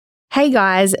Hey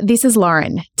guys, this is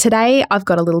Lauren. Today I've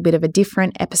got a little bit of a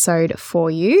different episode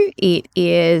for you. It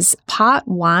is part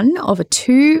one of a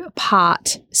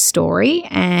two-part story,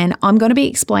 and I'm going to be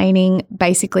explaining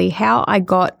basically how I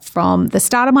got from the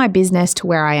start of my business to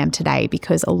where I am today,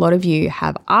 because a lot of you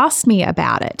have asked me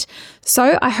about it.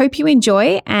 So I hope you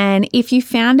enjoy, and if you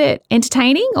found it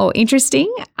entertaining or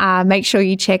interesting, make sure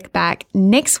you check back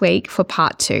next week for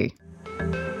part two.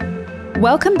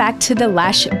 Welcome back to the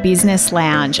Lash Business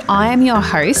Lounge. I am your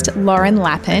host, Lauren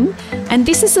Lappin, and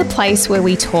this is the place where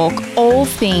we talk all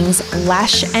things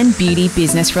lash and beauty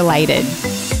business related.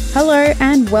 Hello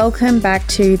and welcome back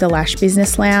to the Lash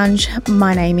Business Lounge.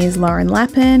 My name is Lauren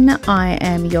Lappin. I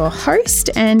am your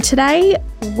host, and today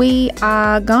we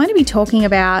are going to be talking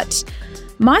about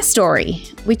my story,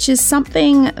 which is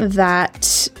something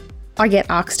that I get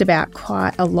asked about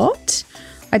quite a lot.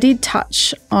 I did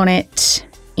touch on it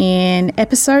in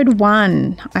episode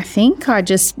one. I think I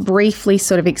just briefly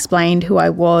sort of explained who I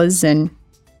was and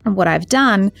what I've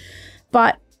done,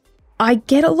 but I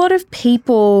get a lot of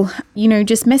people,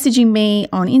 just messaging me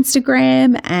on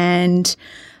Instagram, and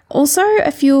also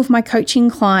a few of my coaching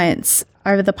clients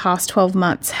over the past 12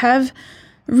 months have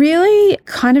really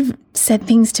kind of said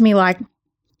things to me like,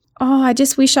 oh, I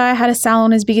just wish I had a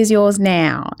salon as big as yours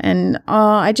now. And, oh,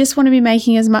 I just want to be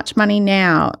making as much money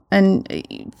now. And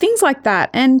things like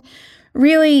that. And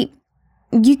really,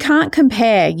 you can't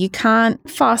compare. You can't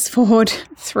fast forward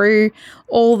through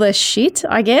all the shit,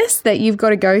 I guess, that you've got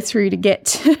to go through to get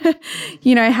to,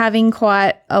 having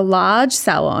quite a large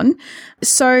salon.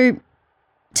 So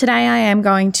today I am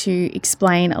going to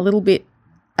explain a little bit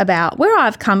about where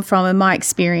I've come from and my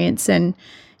experience, and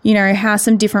how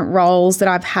some different roles that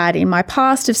I've had in my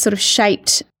past have sort of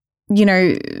shaped,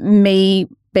 me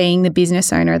being the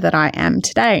business owner that I am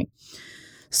today.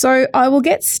 So I will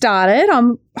get started.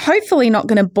 I'm hopefully not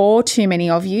going to bore too many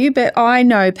of you, but I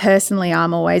know personally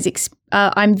I'm always,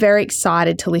 I'm very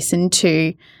excited to listen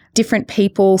to different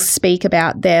people speak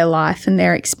about their life and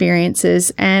their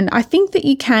experiences. And I think that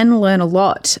you can learn a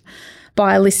lot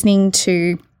by listening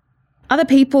to other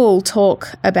people talk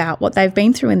about what they've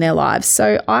been through in their lives.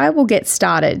 So I will get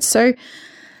started. So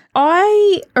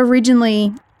I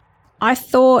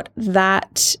thought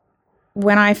that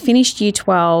when I finished year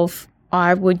 12,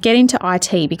 I would get into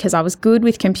IT because I was good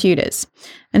with computers.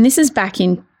 And this is back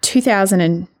in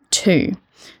 2002.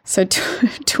 So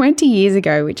 20 years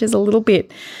ago, which is a little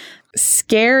bit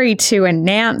scary to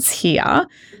announce here.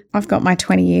 I've got my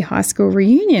 20-year high school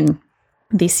reunion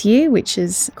this year, which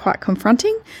is quite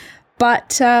confronting.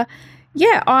 But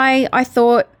I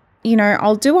thought,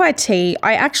 I'll do IT.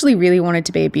 I actually really wanted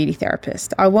to be a beauty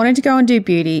therapist. I wanted to go and do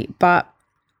beauty, but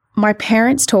my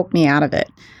parents talked me out of it.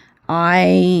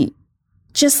 I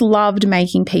just loved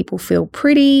making people feel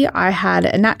pretty. I had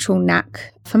a natural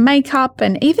knack for makeup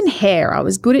and even hair. I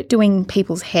was good at doing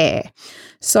people's hair.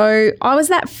 So I was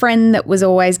that friend that was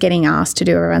always getting asked to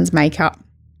do everyone's makeup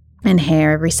and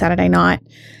hair every Saturday night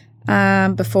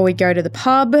before we go to the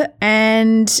pub.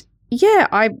 And yeah,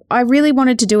 I really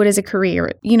wanted to do it as a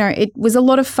career. It was a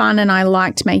lot of fun and I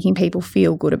liked making people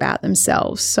feel good about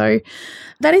themselves. So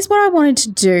that is what I wanted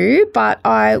to do, but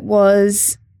I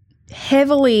was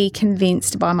heavily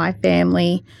convinced by my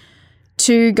family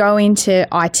to go into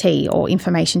IT or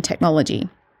information technology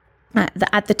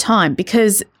at the time,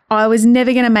 because I was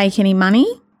never going to make any money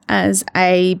as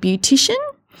a beautician.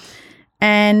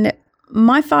 And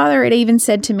my father had even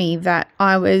said to me that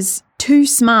I was too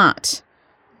smart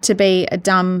to be a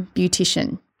dumb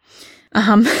beautician.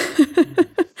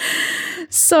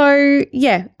 So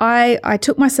yeah, I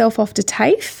took myself off to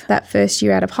TAFE that first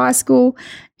year out of high school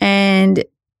and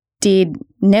did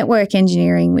network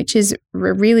engineering, which is a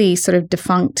really sort of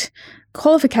defunct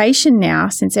qualification now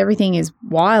since everything is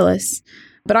wireless.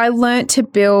 But I learnt to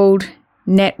build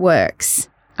networks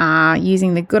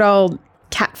using the good old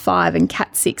Cat5 and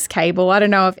Cat6 cable. I don't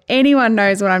know if anyone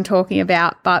knows what I'm talking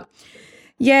about, but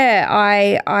yeah,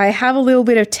 I have a little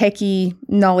bit of techie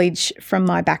knowledge from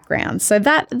my background. So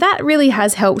that really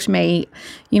has helped me.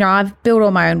 I've built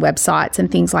all my own websites and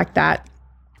things like that.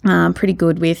 I'm pretty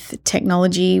good with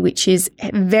technology, which is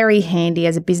very handy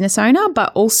as a business owner,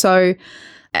 but also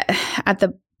at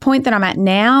the point that I'm at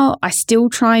now, I still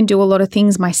try and do a lot of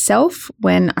things myself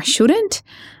when I shouldn't,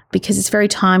 because it's very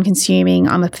time consuming.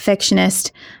 I'm a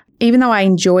perfectionist. Even though I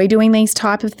enjoy doing these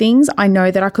type of things, I know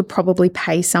that I could probably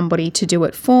pay somebody to do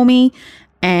it for me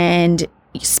and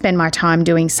spend my time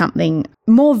doing something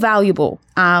more valuable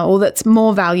or that's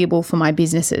more valuable for my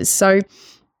businesses. So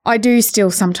I do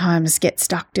still sometimes get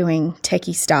stuck doing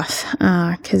techie stuff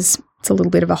because It's a little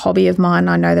bit of a hobby of mine.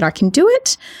 I know that I can do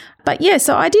it. But yeah,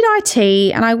 so I did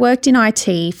IT and I worked in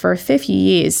IT for a fair few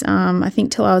years, I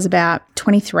think till I was about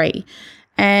 23.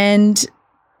 And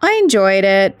I enjoyed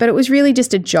it, but it was really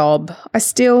just a job. I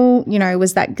still,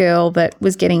 was that girl that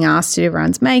was getting asked to do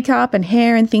everyone's makeup and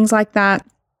hair and things like that.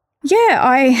 Yeah,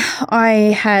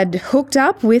 I had hooked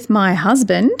up with my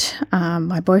husband,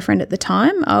 my boyfriend at the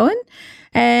time, Owen,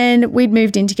 and we'd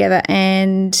moved in together,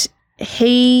 and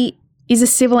he is a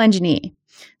civil engineer.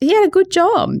 He had a good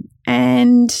job.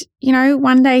 And,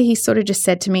 one day he sort of just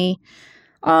said to me,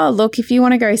 oh, look, if you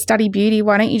want to go study beauty,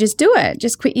 why don't you just do it?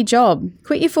 Just quit your job,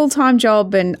 quit your full-time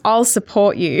job and I'll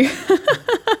support you.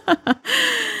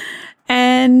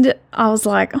 And I was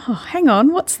like, oh, hang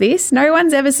on, what's this? No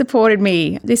one's ever supported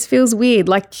me. This feels weird.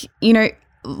 Like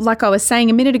I was saying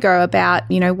a minute ago about,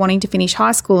 wanting to finish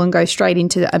high school and go straight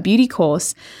into a beauty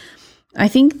course. I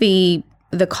think the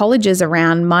colleges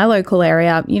around my local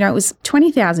area, it was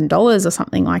 $20,000 or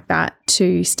something like that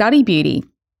to study beauty.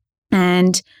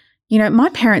 And my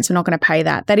parents were not going to pay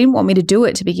that. They didn't want me to do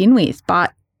it to begin with.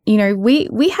 But,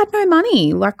 we had no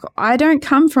money. Like, I don't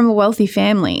come from a wealthy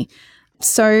family.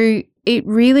 So it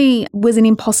really was an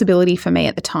impossibility for me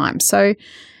at the time. So,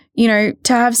 to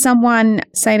have someone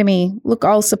say to me, look,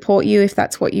 I'll support you if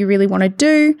that's what you really want to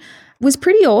do, was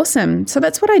pretty awesome. So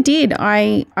that's what I did.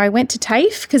 I went to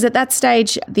TAFE because at that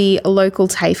stage, the local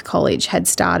TAFE college had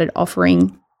started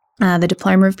offering the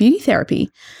Diploma of Beauty Therapy.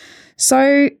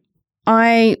 So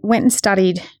I went and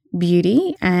studied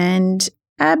beauty and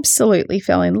absolutely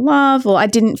fell in love. Well, I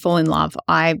didn't fall in love.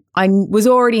 I was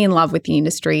already in love with the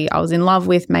industry. I was in love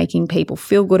with making people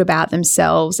feel good about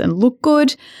themselves and look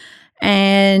good.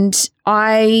 And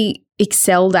I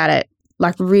excelled at it,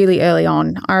 like really early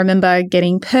on. I remember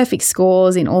getting perfect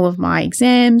scores in all of my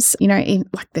exams, in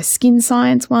like the skin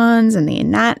science ones and the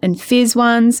Anat and Phys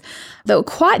ones that were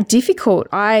quite difficult.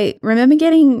 I remember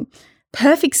getting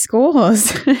perfect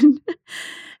scores.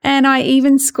 And I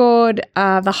even scored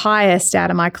the highest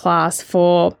out of my class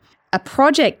for a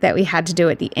project that we had to do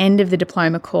at the end of the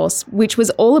diploma course, which was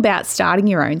all about starting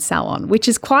your own salon, which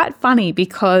is quite funny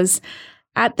because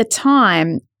at the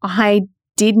time I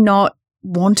did not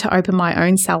want to open my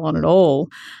own salon at all.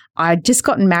 I'd just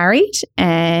gotten married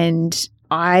and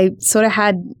I sort of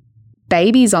had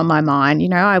babies on my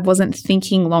mind. I wasn't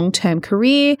thinking long-term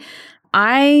career.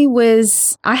 I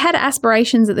had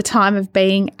aspirations at the time of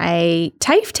being a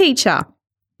TAFE teacher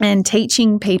and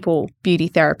teaching people beauty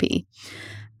therapy.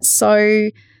 So,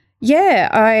 yeah,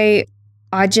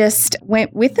 I just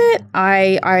went with it.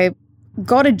 I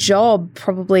got a job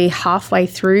probably halfway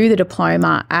through the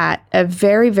diploma at a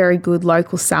very, very good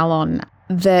local salon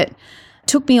that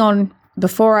took me on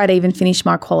before I'd even finished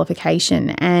my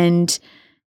qualification. And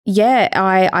yeah,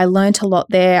 I learned a lot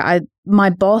there.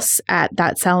 My boss at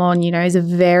that salon, is a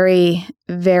very,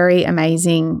 very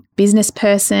amazing business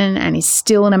person and is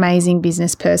still an amazing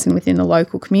business person within the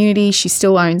local community. She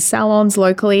still owns salons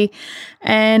locally.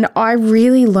 And I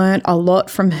really learned a lot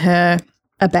from her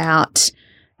about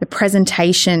the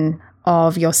presentation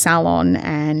of your salon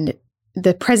and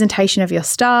the presentation of your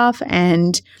staff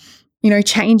and,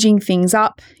 changing things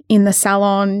up in the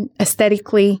salon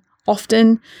aesthetically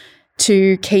often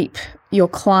to keep your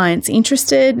clients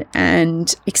interested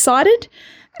and excited,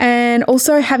 and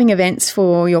also having events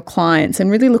for your clients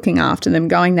and really looking after them,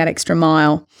 going that extra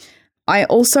mile. I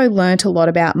also learned a lot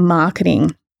about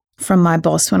marketing from my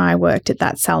boss when I worked at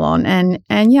that salon.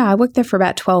 And yeah, I worked there for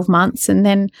about 12 months. And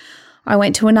then I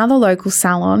went to another local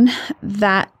salon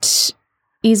that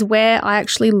is where I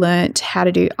actually learnt how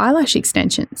to do eyelash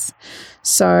extensions.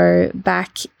 So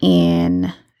back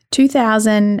in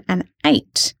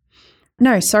 2008.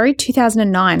 No, sorry,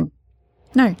 2009.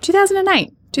 No,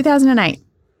 2008.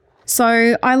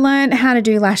 So I learned how to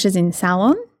do lashes in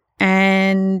salon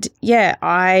and yeah,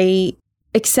 I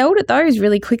excelled at those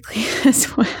really quickly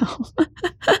as well.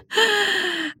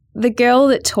 The girl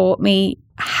that taught me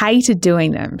hated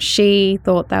doing them. She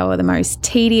thought they were the most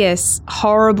tedious,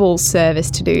 horrible service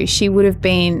to do. She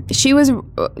was,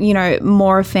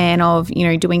 more a fan of,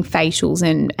 doing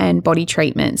facials and body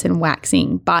treatments and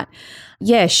waxing. But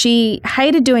yeah, she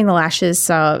hated doing the lashes.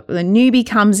 So the newbie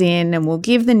comes in and we'll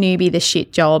give the newbie the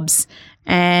shit jobs.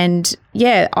 And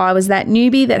yeah, I was that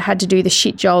newbie that had to do the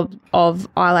shit job of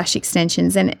eyelash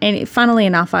extensions. And funnily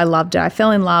enough, I loved it. I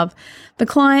fell in love. The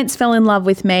clients fell in love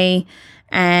with me.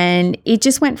 And it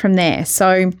just went from there.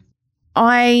 So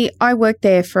I worked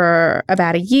there for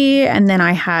about a year and then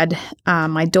I had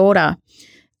my daughter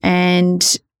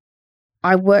and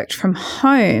I worked from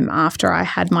home after I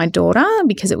had my daughter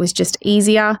because it was just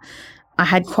easier. I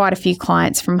had quite a few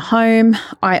clients from home.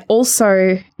 I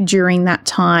also, during that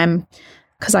time,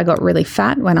 because I got really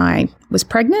fat when I was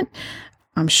pregnant,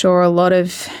 I'm sure a lot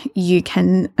of you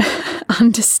can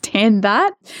understand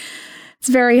that. It's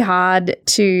very hard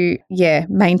to,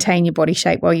 maintain your body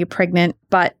shape while you're pregnant.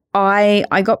 But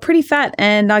I got pretty fat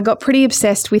and I got pretty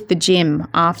obsessed with the gym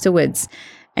afterwards.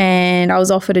 And I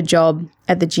was offered a job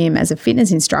at the gym as a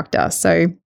fitness instructor. So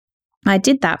I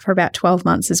did that for about 12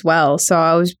 months as well. So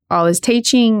I was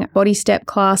teaching body step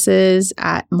classes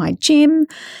at my gym,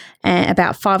 and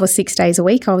about 5 or 6 days a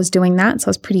week I was doing that. So I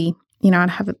was pretty, I'd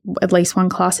have at least one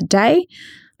class a day.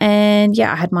 And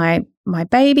I had my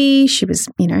baby. She was,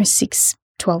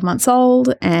 12 months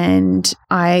old. And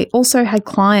I also had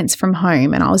clients from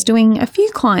home, and I was doing a few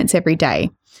clients every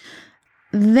day.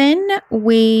 Then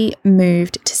we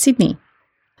moved to Sydney.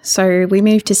 So we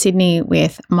moved to Sydney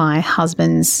with my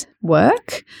husband's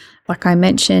work. Like I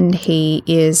mentioned, he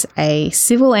is a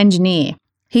civil engineer.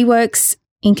 He works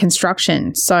in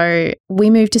construction. So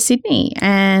we moved to Sydney,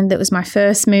 and it was my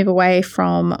first move away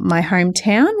from my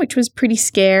hometown, which was pretty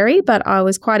scary, but I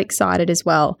was quite excited as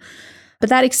well. But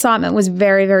that excitement was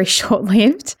very, very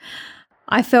short-lived.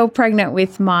 I fell pregnant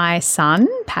with my son,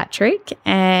 Patrick,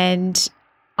 and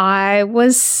I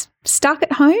was stuck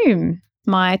at home.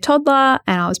 My toddler,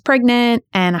 and I was pregnant,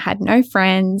 and I had no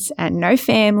friends and no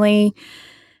family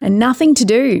and nothing to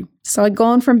do. So I'd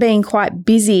gone from being quite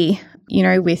busy,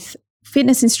 with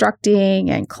fitness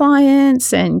instructing and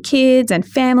clients and kids and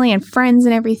family and friends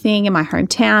and everything in my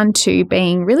hometown, to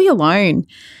being really alone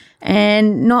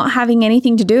and not having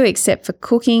anything to do except for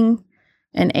cooking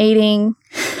and eating.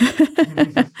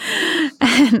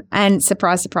 and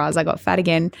surprise, surprise, I got fat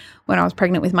again when I was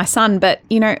pregnant with my son. But,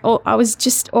 I was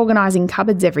just organising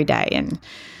cupboards every day, and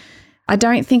I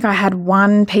don't think I had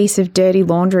one piece of dirty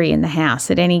laundry in the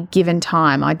house at any given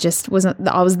time. I was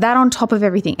that on top of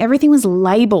everything. Everything was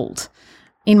labelled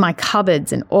in my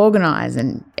cupboards and organised,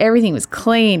 and everything was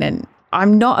clean. And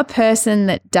I'm not a person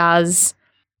that does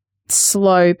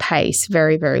slow pace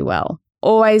very, very well.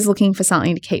 Always looking for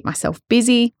something to keep myself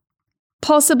busy.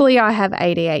 Possibly I have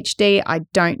ADHD. I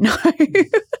don't know.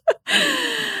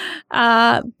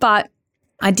 But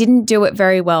I didn't do it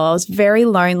very well. I was very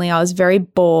lonely. I was very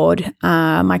bored.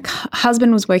 My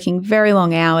husband was working very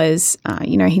long hours.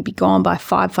 He'd be gone by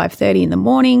 5:30 in the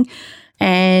morning,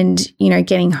 and,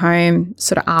 getting home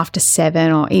sort of after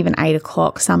 7 or even 8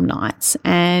 o'clock some nights.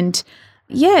 And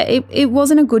it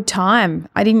wasn't a good time.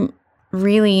 I didn't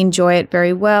really enjoy it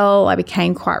very well. I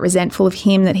became quite resentful of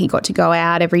him that he got to go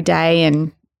out every day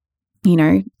and,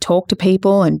 talk to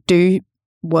people and do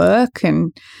work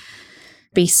and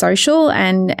be social.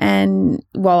 And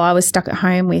while I was stuck at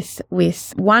home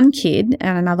with one kid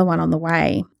and another one on the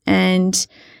way. And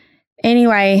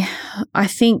anyway, I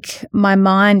think my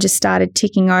mind just started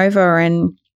ticking over,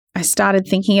 and I started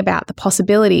thinking about the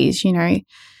possibilities.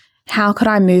 How could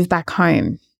I move back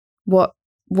home? What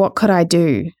could I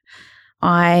do?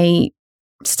 I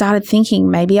started thinking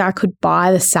maybe I could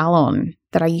buy the salon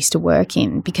that I used to work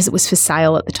in, because it was for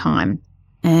sale at the time.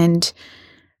 And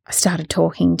I started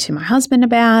talking to my husband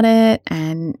about it.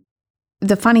 And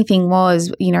the funny thing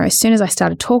was, as soon as I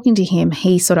started talking to him,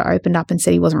 he sort of opened up and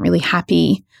said he wasn't really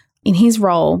happy in his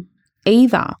role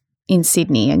either in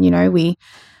Sydney. And,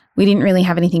 we didn't really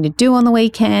have anything to do on the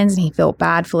weekends, and he felt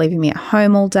bad for leaving me at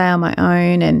home all day on my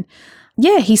own. And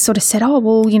he sort of said, oh,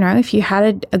 well, if you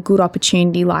had a good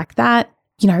opportunity like that,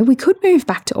 we could move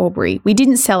back to Albury. We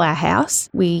didn't sell our house.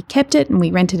 We kept it and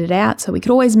we rented it out, so we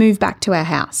could always move back to our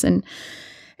house. And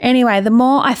anyway, the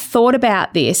more I thought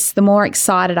about this, the more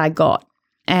excited I got.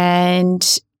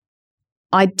 And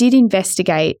I did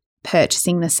investigate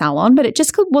purchasing the salon, but it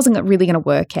just wasn't really going to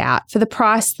work out. For the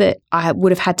price that I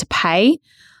would have had to pay,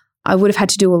 I would have had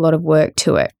to do a lot of work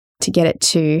to it to get it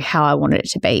to how I wanted it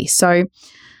to be. So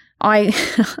I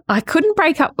couldn't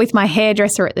break up with my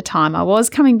hairdresser at the time. I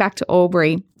was coming back to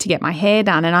Albury to get my hair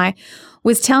done, and I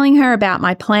was telling her about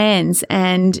my plans,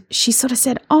 and she sort of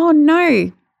said, oh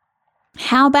no,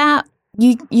 how about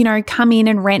you come in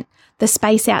and rent the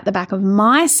space out the back of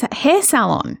my hair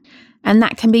salon, and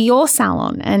that can be your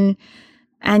salon. And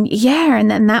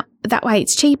then that way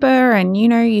it's cheaper, and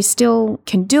you still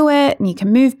can do it, and you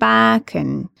can move back,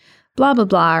 and blah blah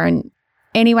blah. And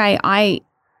anyway,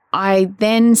 I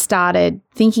then started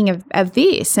thinking of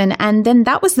this, and then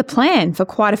that was the plan for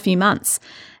quite a few months.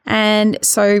 And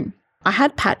so I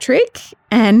had Patrick,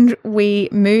 and we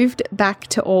moved back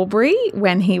to Albury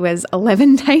when he was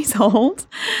 11 days old,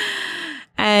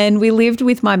 and we lived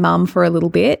with my mum for a little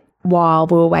bit while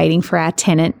we were waiting for our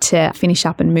tenant to finish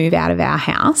up and move out of our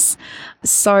house.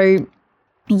 So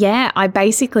yeah, I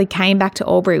basically came back to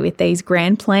Albury with these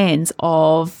grand plans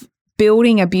of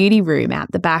building a beauty room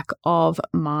out the back of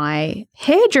my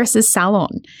hairdresser's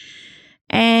salon.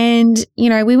 And,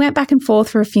 we went back and forth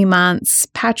for a few months.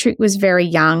 Patrick was very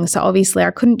young, so obviously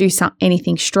I couldn't do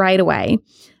anything straight away.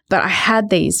 But I had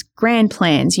these grand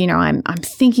plans. I'm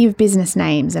thinking of business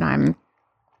names and I'm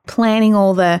planning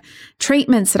all the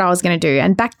treatments that I was going to do.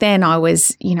 And back then I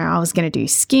was going to do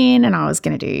skin and I was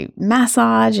going to do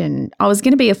massage and I was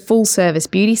going to be a full service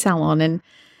beauty salon. And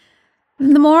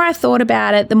the more I thought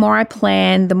about it, the more I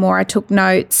planned, the more I took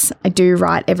notes. I do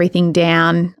write everything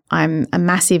down. I'm a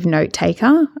massive note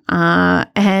taker.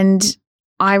 And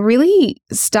I really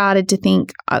started to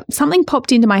think, something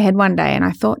popped into my head one day and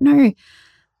I thought, no,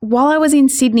 while I was in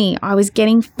Sydney, I was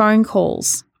getting phone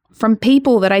calls from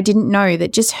people that I didn't know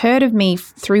that just heard of me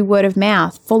through word of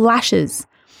mouth for lashes.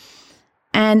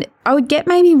 And I would get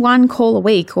maybe one call a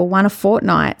week or one a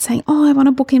fortnight saying, oh, I want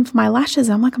to book in for my lashes.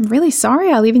 I'm like, I'm really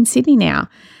sorry. I live in Sydney now.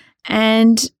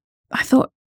 And I thought,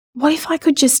 what if I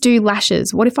could just do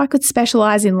lashes? What if I could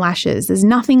specialize in lashes? There's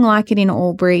nothing like it in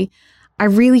Albury. I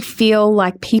really feel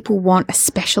like people want a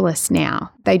specialist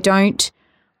now. They don't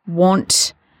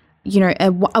want, a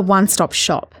one-stop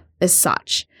shop as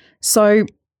such. So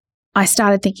I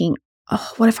started thinking,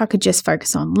 oh, what if I could just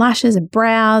focus on lashes and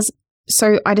brows?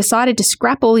 So I decided to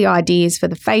scrap all the ideas for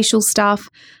the facial stuff,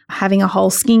 having a whole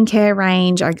skincare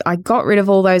range. I got rid of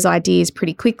all those ideas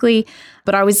pretty quickly,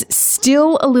 but I was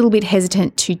still a little bit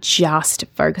hesitant to just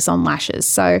focus on lashes.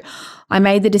 So I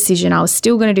made the decision I was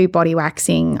still going to do body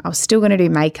waxing. I was still going to do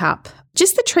makeup,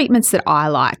 just the treatments that I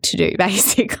like to do,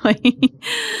 basically,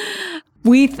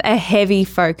 with a heavy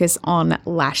focus on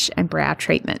lash and brow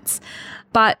treatments.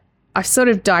 But I've sort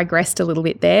of digressed a little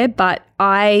bit there, but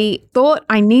I thought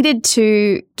I needed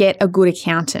to get a good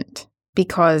accountant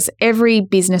because every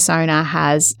business owner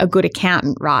has a good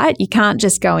accountant, right? You can't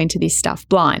just go into this stuff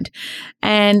blind.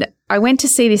 And I went to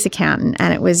see this accountant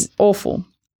and it was awful.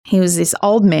 He was this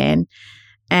old man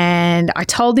and I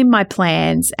told him my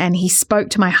plans and he spoke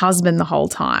to my husband the whole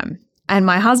time. And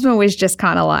my husband was just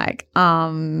kind of like,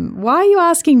 why are you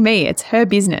asking me? It's her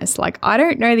business. Like, I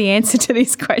don't know the answer to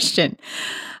this question.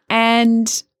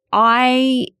 And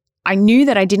I knew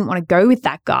that I didn't want to go with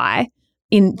that guy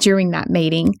during that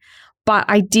meeting, but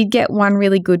I did get one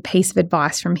really good piece of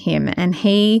advice from him. And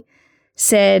he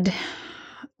said,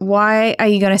 why are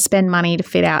you going to spend money to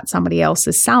fit out somebody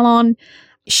else's salon?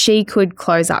 She could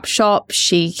close up shop.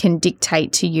 She can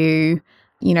dictate to you,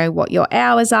 what your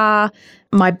hours are.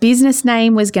 My business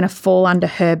name was going to fall under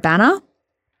her banner.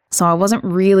 So I wasn't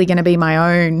really going to be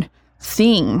my own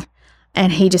thing.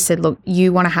 And he just said, look,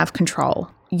 you want to have control.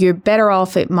 You're better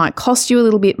off. It might cost you a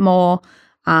little bit more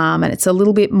and it's a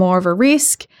little bit more of a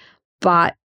risk,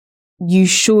 but you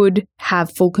should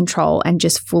have full control and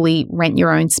just fully rent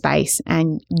your own space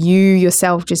and you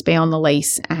yourself just be on the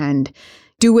lease and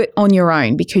do it on your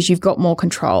own because you've got more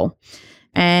control.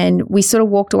 And we sort of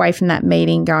walked away from that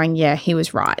meeting going, yeah, he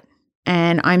was right.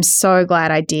 And I'm so glad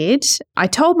I did. I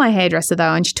told my hairdresser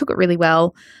though, and she took it really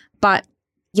well, but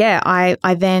yeah,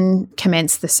 I then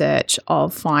commenced the search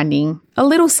of finding a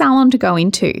little salon to go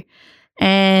into.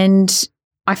 And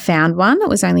I found one that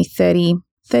was only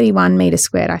 31 metres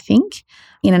squared, I think,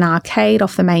 in an arcade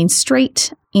off the main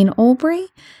street in Albury.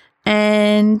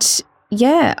 And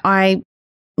yeah, I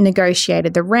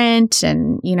negotiated the rent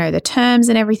and, the terms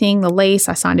and everything, the lease.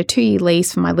 I signed a 2-year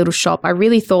lease for my little shop. I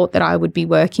really thought that I would be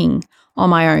working on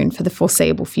my own for the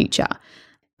foreseeable future.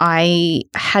 I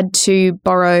had to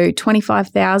borrow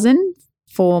 $25,000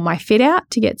 for my fit out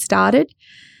to get started.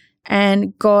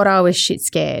 And God, I was shit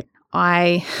scared.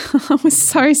 I was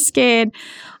so scared.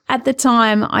 At the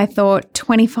time, I thought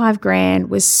 25 grand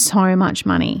was so much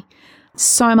money.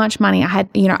 So much money.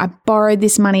 I borrowed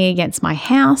this money against my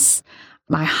house.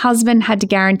 My husband had to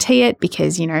guarantee it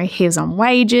because, he was on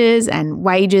wages and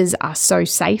wages are so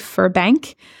safe for a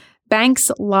bank.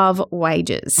 Banks love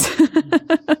wages.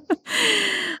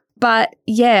 But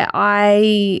yeah,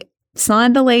 I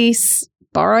signed the lease,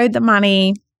 borrowed the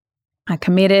money, I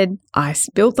committed, I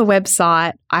built the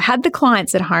website. I had the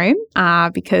clients at home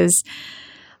because,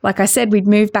 like I said, we'd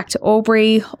moved back to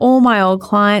Albury. All my old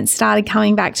clients started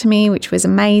coming back to me, which was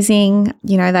amazing.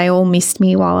 They all missed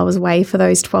me while I was away for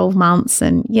those 12 months.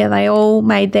 And yeah, they all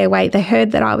made their way. They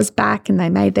heard that I was back and they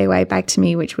made their way back to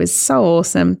me, which was so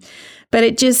awesome. But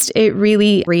it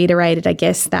really reiterated, I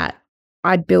guess, that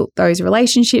I'd built those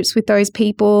relationships with those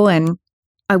people and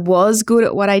I was good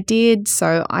at what I did.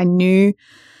 So I knew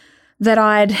that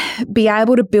I'd be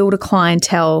able to build a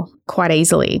clientele quite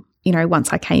easily,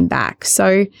 once I came back.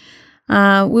 So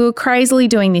We were crazily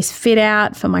doing this fit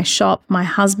out for my shop. My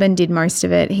husband did most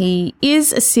of it. He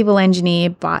is a civil engineer,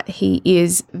 but he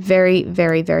is very,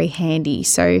 very, very handy.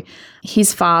 So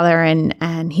his father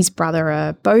and his brother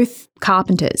are both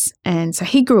carpenters. And so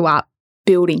he grew up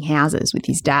building houses with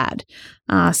his dad.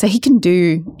 So he can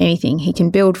do anything. He can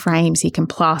build frames. He can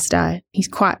plaster. He's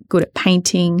quite good at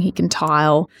painting. He can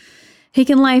tile. He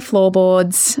can lay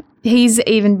floorboards. He's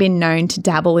even been known to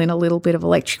dabble in a little bit of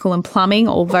electrical and plumbing,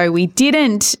 although we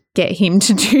didn't get him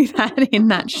to do that in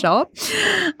that shop.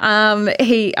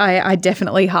 I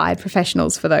definitely hired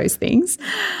professionals for those things.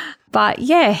 But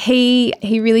yeah, he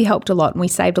really helped a lot and we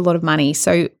saved a lot of money.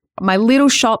 So my little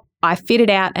shop, I fitted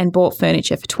out and bought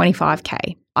furniture for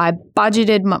 $25,000. I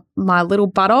budgeted my little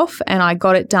butt off and I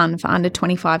got it done for under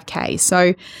 $25,000.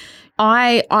 So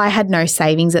I had no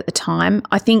savings at the time.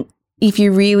 I think if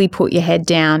you really put your head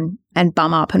down and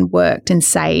bum up and worked and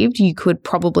saved, you could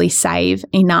probably save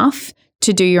enough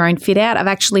to do your own fit out. I've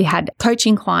actually had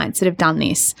coaching clients that have done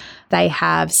this. They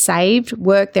have saved,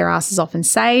 worked their asses off and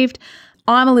saved.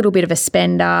 I'm a little bit of a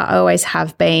spender. I always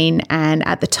have been. And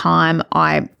at the time,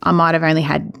 I might have only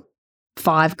had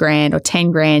 $5,000 or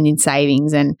 $10,000 in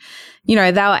savings. And, they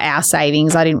were our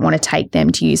savings. I didn't want to take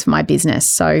them to use for my business.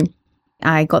 So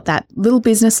I got that little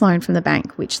business loan from the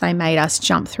bank, which they made us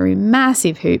jump through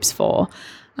massive hoops for.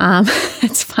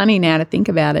 It's funny now to think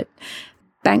about it.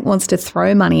 Bank wants to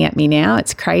throw money at me now.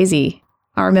 It's crazy.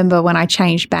 I remember when I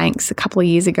changed banks a couple of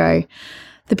years ago,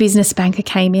 the business banker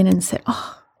came in and said,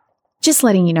 just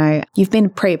letting you know, you've been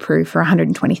pre-approved for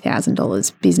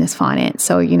 $120,000 business finance.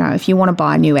 So, if you want to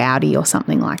buy a new Audi or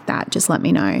something like that, just let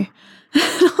me know. And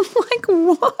I'm like,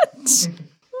 what?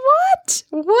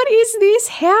 What is this?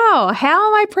 How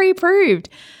am I pre-approved?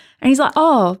 And he's like,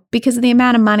 because of the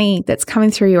amount of money that's coming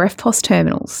through your FPOS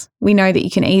terminals. We know that you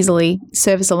can easily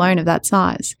service a loan of that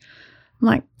size. I'm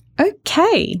like,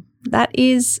 okay, that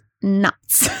is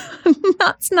nuts.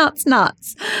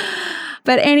 nuts.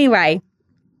 But anyway,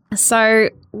 so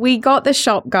we got the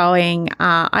shop going.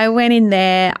 I went in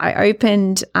there. I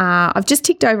opened, I've just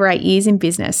ticked over 8 years in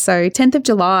business. So 10th of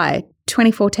July,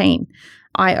 2014,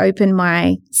 I opened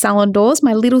my salon doors,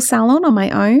 my little salon on my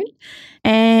own.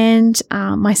 And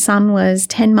my son was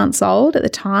 10 months old at the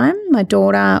time. My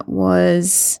daughter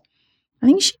was, I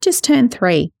think she just turned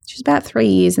 3. She was about 3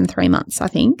 years and 3 months, I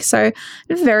think. So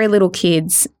very little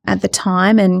kids at the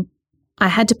time. And I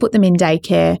had to put them in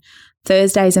daycare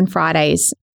Thursdays and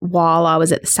Fridays while I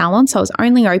was at the salon. So I was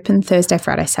only open Thursday,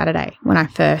 Friday, Saturday when I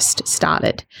first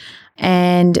started.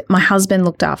 And my husband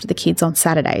looked after the kids on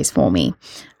Saturdays for me.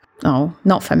 Oh,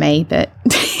 not for me, but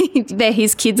they're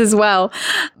his kids as well.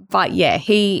 But yeah,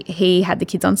 he had the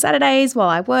kids on Saturdays while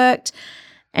I worked.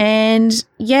 And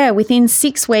yeah, within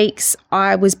 6 weeks,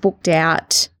 I was booked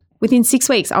out. Within 6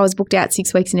 weeks, I was booked out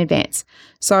 6 weeks in advance.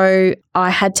 So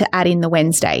I had to add in the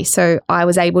Wednesday. So I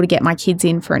was able to get my kids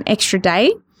in for an extra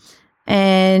day.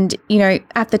 And,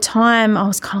 at the time, I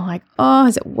was kind of like,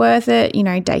 is it worth it?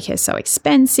 Daycare is so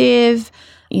expensive.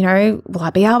 Will I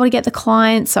be able to get the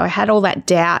clients? So I had all that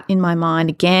doubt in my mind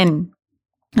again,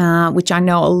 which I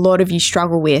know a lot of you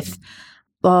struggle with.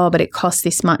 But it costs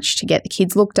this much to get the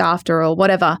kids looked after or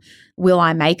whatever. Will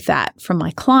I make that from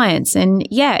my clients? And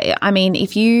yeah, I mean,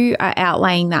 if you are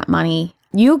outlaying that money,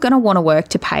 you're going to want to work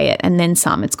to pay it and then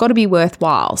some. It's got to be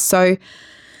worthwhile. So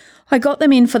I got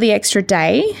them in for the extra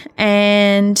day.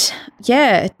 And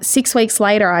yeah, 6 weeks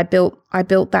later, I built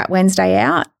that Wednesday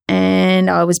out. And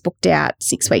I was booked out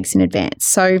 6 weeks in advance.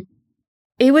 So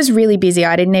it was really busy.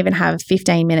 I didn't even have a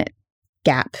 15-minute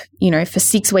gap, for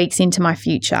 6 weeks into my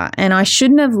future. And I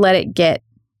shouldn't have let it get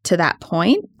to that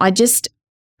point. I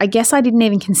guess I didn't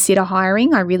even consider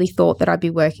hiring. I really thought that I'd be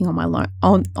working on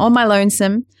my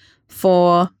lonesome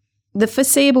for the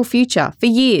foreseeable future, for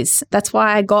years. That's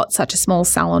why I got such a small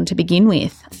salon to begin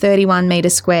with, 31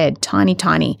 meters squared,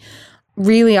 tiny.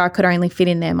 Really, I could only fit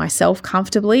in there myself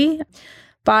comfortably.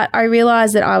 But I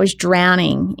realized that I was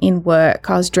drowning in work.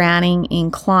 I was drowning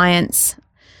in clients.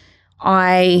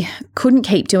 I couldn't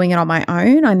keep doing it on my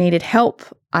own. I needed help.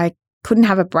 I couldn't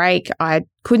have a break. I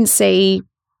couldn't see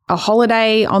a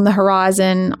holiday on the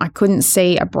horizon. I couldn't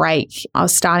see a break. I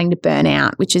was starting to burn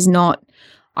out, which is not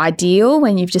ideal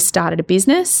when you've just started a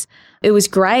business. It was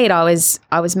great. I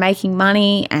was making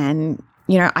money and,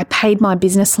 I paid my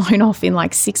business loan off in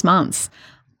like 6 months.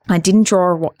 I didn't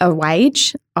draw a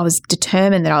wage. I was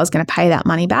determined that I was going to pay that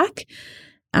money back.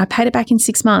 I paid it back in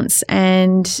 6 months.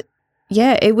 And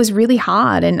yeah, it was really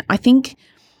hard. And I think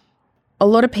a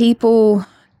lot of people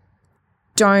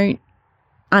don't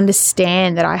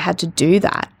understand that I had to do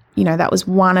that. That was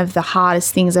one of the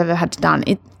hardest things I've ever had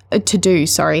to do.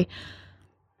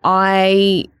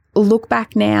 I look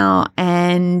back now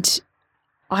and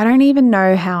I don't even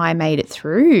know how I made it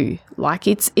through. Like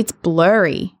it's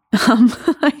blurry.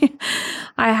 I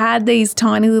had these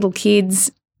tiny little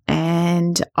kids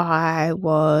and I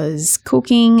was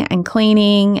cooking and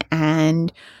cleaning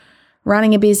and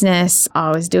running a business.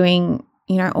 I was doing,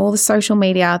 all the social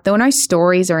media. There were no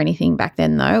stories or anything back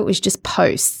then though. It was just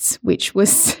posts, which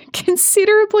was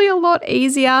considerably a lot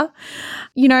easier.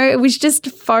 It was just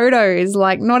photos,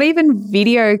 like not even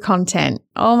video content.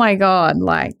 Oh my God.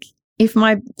 Like if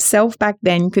myself back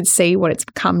then could see what it's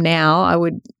become now, I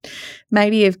would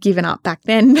maybe have given up back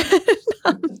then.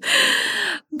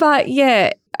 But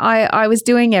yeah, I was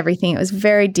doing everything. It was a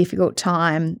very difficult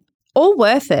time. All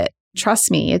worth it.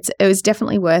 Trust me, it was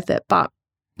definitely worth it. But,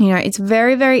 it's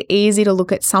very, very easy to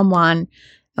look at someone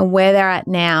and where they're at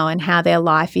now and how their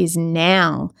life is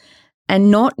now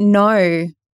and not know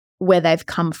where they've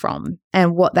come from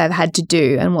and what they've had to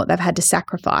do and what they've had to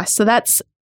sacrifice. So that's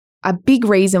a big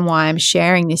reason why I'm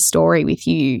sharing this story with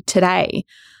you today.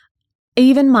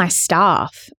 Even my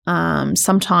staff,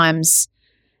 sometimes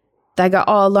they go,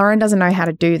 "Oh, Lauren doesn't know how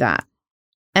to do that."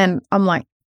 And I'm like,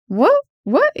 what?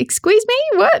 Excuse me?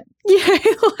 What?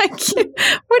 Like,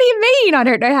 what do you mean I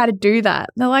don't know how to do that?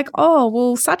 And they're like, "Oh,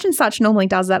 well, such and such normally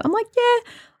does that." I'm like,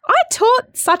 "Yeah, I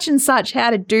taught such and such how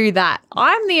to do that.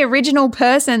 I'm the original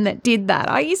person that did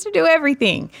that. I used to do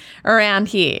everything around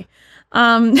here."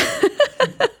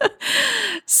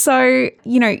 So,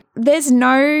 there's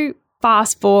no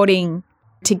fast forwarding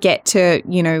to get to,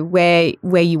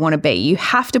 where you want to be. You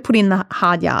have to put in the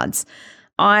hard yards.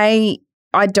 I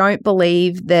don't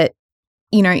believe that,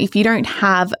 if you don't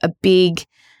have a big,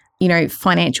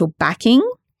 financial backing,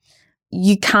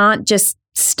 you can't just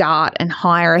start and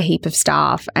hire a heap of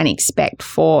staff and expect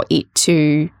for it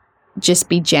to just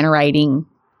be generating,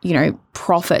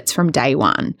 profits from day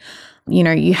one.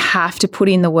 You have to put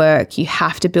in the work. You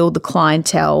have to build the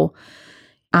clientele.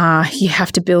 You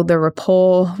have to build the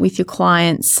rapport with your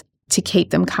clients to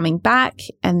keep them coming back.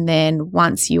 And then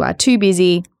once you are too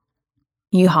busy,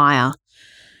 you hire,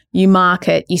 you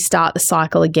market, you start the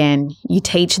cycle again. You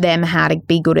teach them how to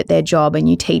be good at their job and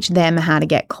you teach them how to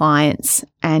get clients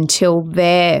until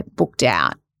they're booked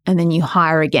out. And then you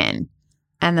hire again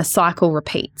and the cycle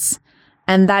repeats.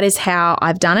 And that is how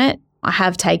I've done it. I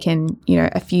have taken,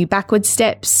 a few backward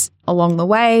steps along the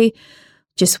way,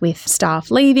 just with staff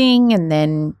leaving and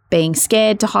then being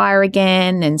scared to hire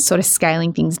again and sort of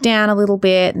scaling things down a little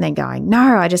bit and then going,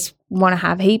 "No, I just want to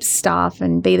have heaps of staff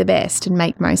and be the best and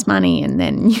make the most money." And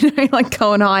then, like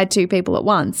go and hire 2 people at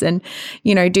once and,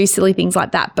 do silly things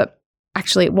like that. But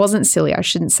actually it wasn't silly. I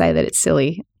shouldn't say that it's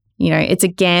silly. It's a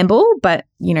gamble, but,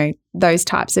 those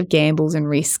types of gambles and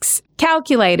risks,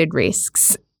 calculated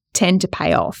risks, tend to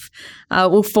pay off.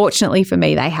 Well, fortunately for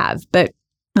me, they have. But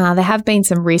there have been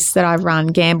some risks that I've run,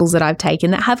 gambles that I've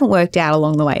taken that haven't worked out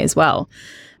along the way as well.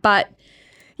 But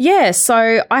yeah,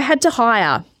 so I had to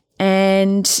hire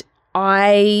and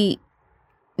I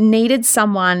needed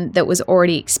someone that was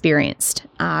already experienced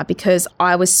because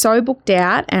I was so booked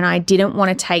out and I didn't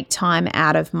want to take time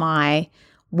out of my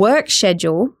work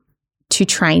schedule to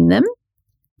train them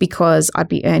because I'd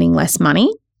be earning less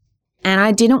money. And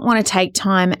I didn't want to take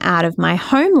time out of my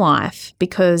home life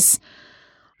because,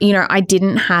 I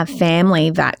didn't have family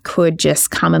that could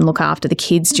just come and look after the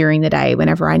kids during the day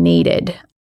whenever I needed.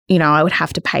 I would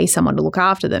have to pay someone to look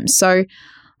after them. So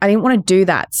I didn't want to do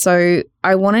that. So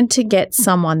I wanted to get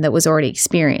someone that was already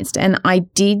experienced. And I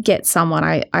did get someone.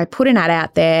 I put an ad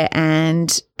out there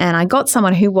and I got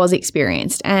someone who was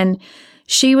experienced. And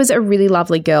she was a really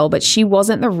lovely girl, but she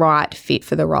wasn't the right fit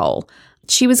for the role.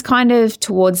 She was kind of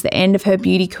towards the end of her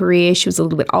beauty career. She was a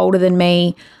little bit older than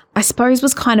me. I suppose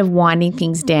was kind of winding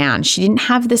things down. She didn't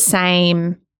have the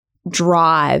same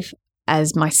drive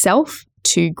as myself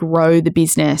to grow the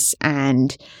business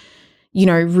and,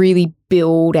 really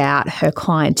build out her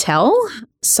clientele.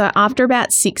 So after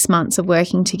about 6 months of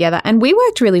working together, and we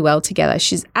worked really well together.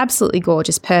 She's an absolutely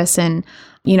gorgeous person.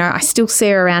 I still see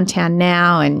her around town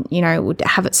now and,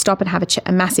 would stop and have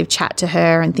a massive chat to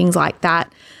her and things like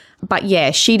that. But yeah,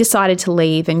 she decided to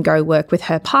leave and go work with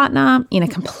her partner in a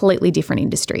completely different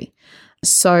industry.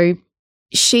 So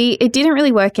it didn't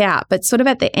really work out, but sort of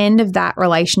at the end of that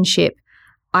relationship,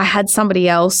 I had somebody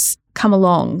else come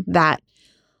along that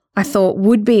I thought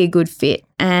would be a good fit.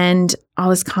 And I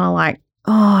was kind of like,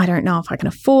 "Oh, I don't know if I can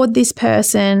afford this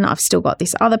person. I've still got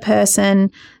this other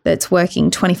person that's working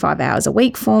 25 hours a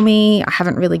week for me. I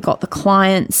haven't really got the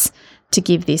clients to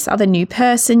give this other new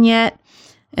person yet."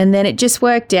 And then it just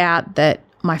worked out that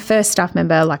my first staff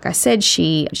member, like I said,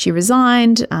 she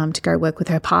resigned to go work with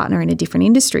her partner in a different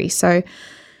industry. So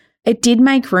it did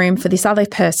make room for this other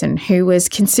person who was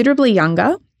considerably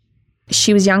younger.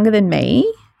 She was younger than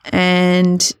me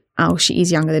she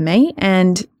is younger than me,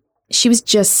 and she was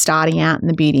just starting out in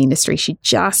the beauty industry. She'd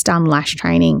just done lash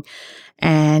training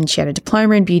and she had a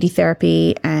diploma in beauty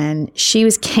therapy, and she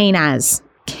was keen as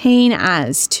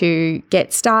to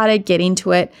get started, get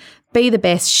into it, be the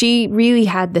best. She really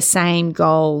had the same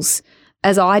goals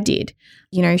as I did.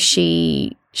 You know,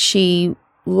 she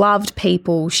loved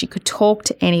people. She could talk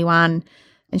to anyone,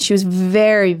 and she was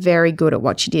very, very good at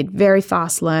what she did, very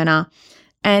fast learner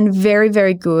and very,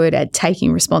 very good at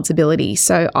taking responsibility.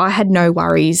 So I had no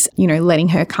worries, you know, letting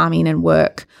her come in and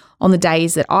work on the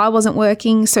days that I wasn't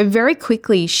working. So very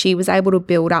quickly she was able to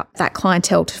build up that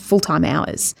clientele to full-time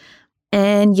hours.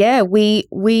 And yeah,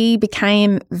 we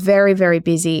became very, very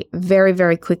busy very,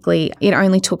 very quickly. It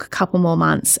only took a couple more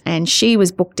months and she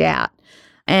was booked out.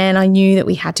 And I knew that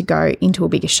we had to go into a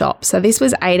bigger shop. So this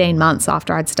was 18 months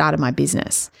after I'd started my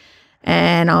business.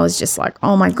 And I was just like,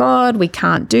 oh my God, we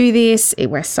can't do this.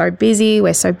 We're so busy.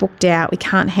 We're so booked out. We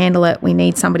can't handle it. We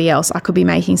need somebody else. I could be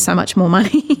making so much more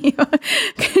money.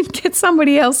 Get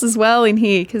somebody else as well in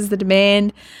here, because the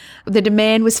demand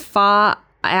was far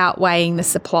outweighing the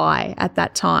supply at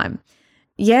that time.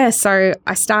 Yeah, so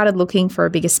I started looking for a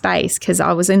bigger space because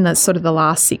I was in the sort of the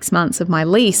last 6 months of my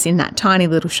lease in that tiny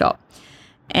little shop.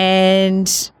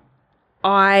 And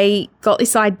I got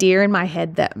this idea in my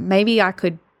head that maybe I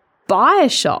could buy a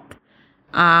shop,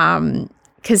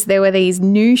 because there were these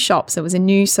new shops. There was a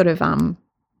new sort of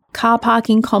car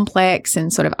parking complex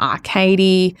and sort of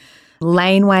arcadey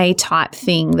laneway type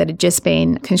thing that had just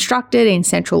been constructed in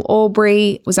central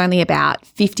Albury. It was only about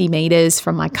 50 metres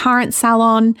from my current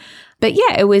salon. But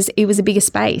yeah, it was a bigger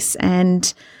space.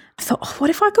 And I thought, what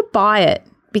if I could buy it?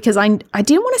 Because I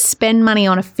didn't want to spend money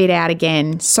on a fit out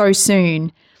again so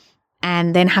soon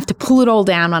and then have to pull it all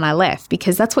down when I left,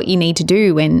 because that's what you need to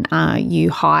do when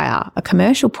you hire a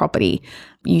commercial property.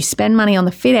 You spend money on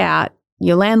the fit out,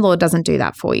 your landlord doesn't do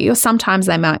that for you, or sometimes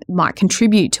they might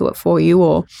contribute to it for you,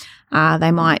 or they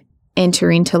might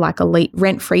enter into like a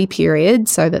rent-free period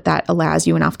so that allows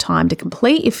you enough time to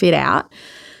complete your fit out.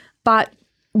 But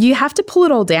you have to pull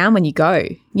it all down when you go.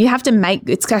 You have to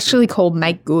it's actually called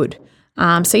make good.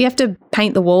 So you have to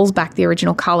paint the walls back the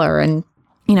original colour and,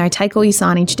 you know, take all your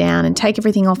signage down and take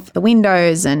everything off the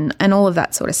windows and all of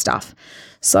that sort of stuff.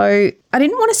 So I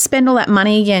didn't want to spend all that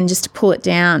money again just to pull it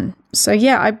down. So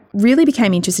yeah, I really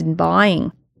became interested in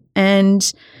buying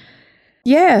and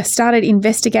yeah, started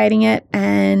investigating it,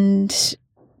 and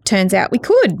turns out we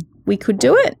could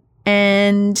do it.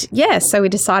 And yeah, so we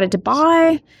decided to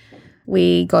buy.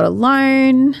 We got a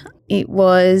loan. It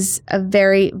was a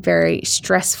very, very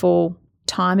stressful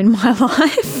time in my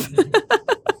life.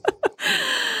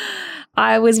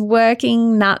 I was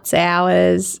working nuts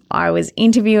hours. I was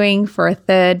interviewing for a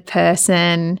third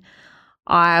person.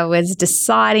 I was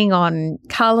deciding on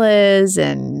colours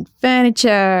and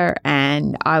furniture,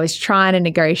 and I was trying to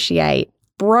negotiate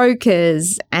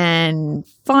brokers and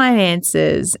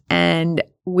finances, and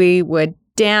we were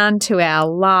down to our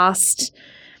last,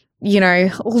 you know,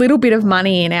 little bit of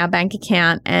money in our bank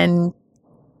account, and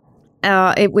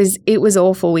it was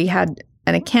awful. We had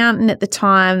an accountant at the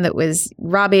time that was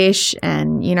rubbish,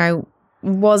 and you know,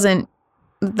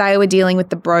 they were dealing with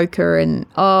the broker and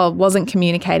wasn't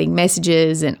communicating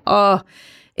messages, and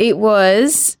it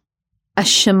was a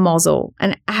schmozzle,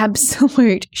 an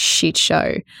absolute shit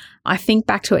show. I think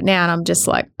back to it now and I'm just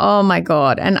like, oh my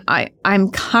God. And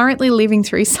I'm currently living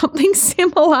through something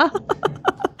similar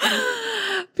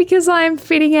because I'm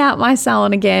fitting out my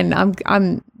salon again.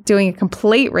 I'm doing a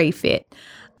complete refit,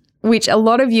 which a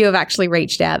lot of you have actually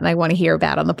reached out and they want to hear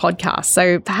about on the podcast.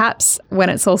 So perhaps when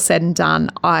it's all said and done,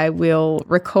 I will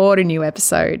record a new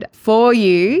episode for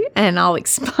you and I'll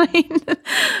explain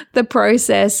the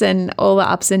process and all the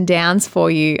ups and downs for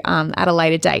you at a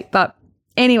later date. But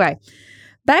anyway,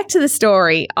 back to the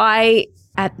story.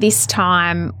 At this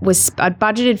time I'd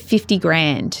budgeted 50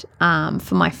 grand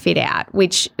for my fit out,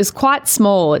 which is quite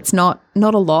small. It's not a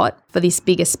lot for this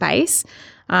bigger space.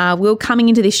 We were coming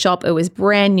into this shop. It was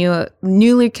brand new,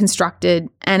 newly constructed,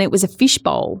 and it was a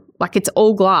fishbowl. Like, it's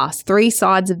all glass. 3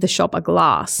 sides of the shop are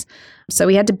glass. So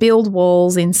we had to build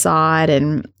walls inside,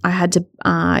 and I had to,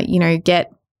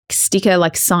 get sticker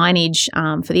like signage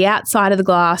for the outside of the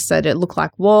glass so that it looked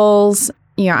like walls.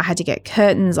 You know, I had to get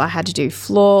curtains. I had to do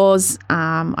floors.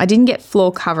 I didn't get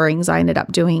floor coverings. I ended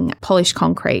up doing polished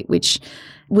concrete, which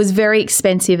was very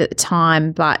expensive at the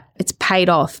time, but it's paid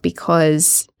off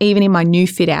because even in my new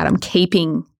fit out, I'm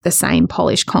keeping the same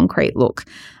polished concrete look.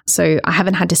 So I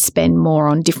haven't had to spend more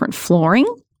on different flooring,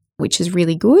 which is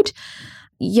really good.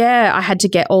 I had to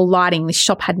get all lighting. This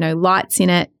shop had no lights in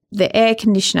it. The air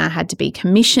conditioner had to be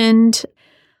commissioned.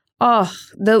 Oh,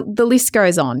 the list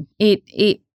goes on.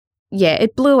 It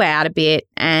blew out a bit,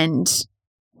 and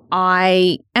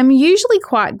I am usually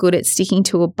quite good at sticking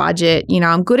to a budget.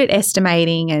 I'm good at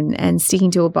estimating and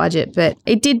sticking to a budget, but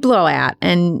it did blow out,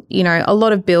 and, a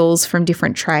lot of bills from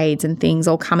different trades and things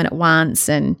all coming at once.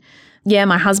 And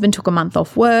my husband took a month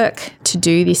off work to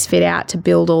do this fit out, to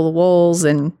build all the walls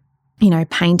and,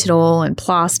 paint it all and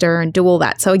plaster and do all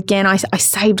that. So again, I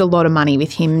saved a lot of money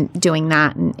with him doing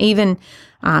that. And even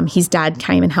his dad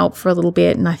came and helped for a little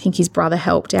bit, and I think his brother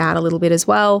helped out a little bit as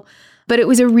well. But it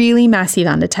was a really massive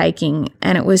undertaking,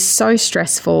 and it was so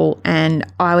stressful. And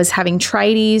I was having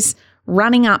tradies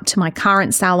running up to my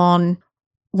current salon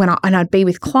and I'd be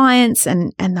with clients,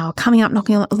 and they were coming up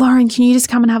knocking on, Lauren, can you just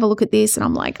come and have a look at this? And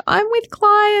I'm like, I'm with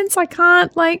clients. I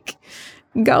can't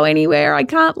go anywhere. I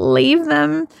can't leave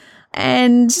them.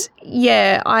 And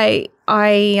it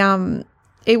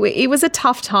was a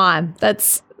tough time.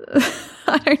 That's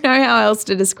I don't know how else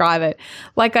to describe it.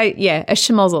 A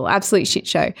schmozzle, absolute shit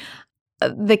show.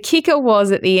 The kicker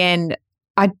was at the end,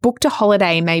 I'd booked a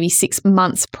holiday maybe 6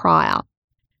 months prior,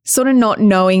 sort of not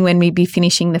knowing when we'd be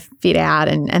finishing the fit out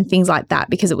and things like that,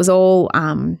 because it was all,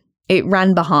 it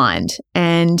ran behind.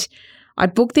 And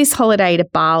I'd booked this holiday to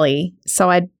Bali. So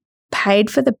I'd paid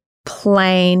for the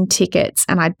plane tickets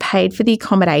and I'd paid for the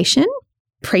accommodation,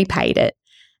 prepaid it.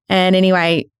 And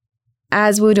anyway,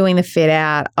 as we were doing the fit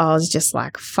out, I was just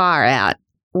like, far out.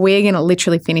 We're going to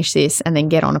literally finish this and then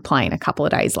get on a plane a couple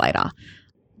of days later.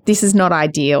 This is not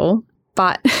ideal,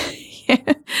 but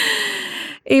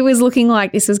it was looking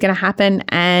like this was going to happen.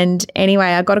 And anyway,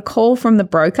 I got a call from the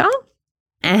broker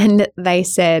and they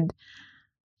said,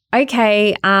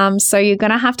 okay, so you're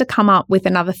going to have to come up with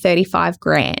another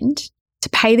 $35,000 to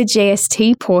pay the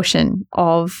GST portion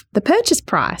of the purchase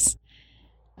price.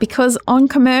 Because on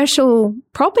commercial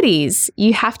properties,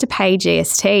 you have to pay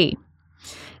GST.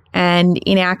 And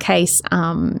in our case,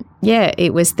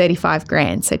 it was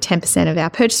 $35,000. So 10% of our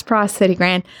purchase price,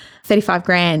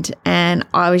 $35,000. And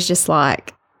I was just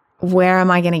like, where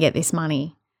am I going to get this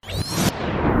money?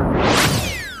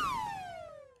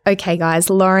 Okay, guys,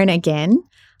 Lauren again.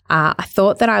 I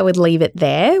thought that I would leave it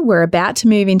there. We're about to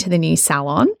move into the new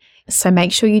salon. So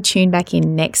make sure you tune back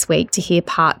in next week to hear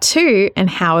part 2 and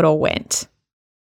how it all went.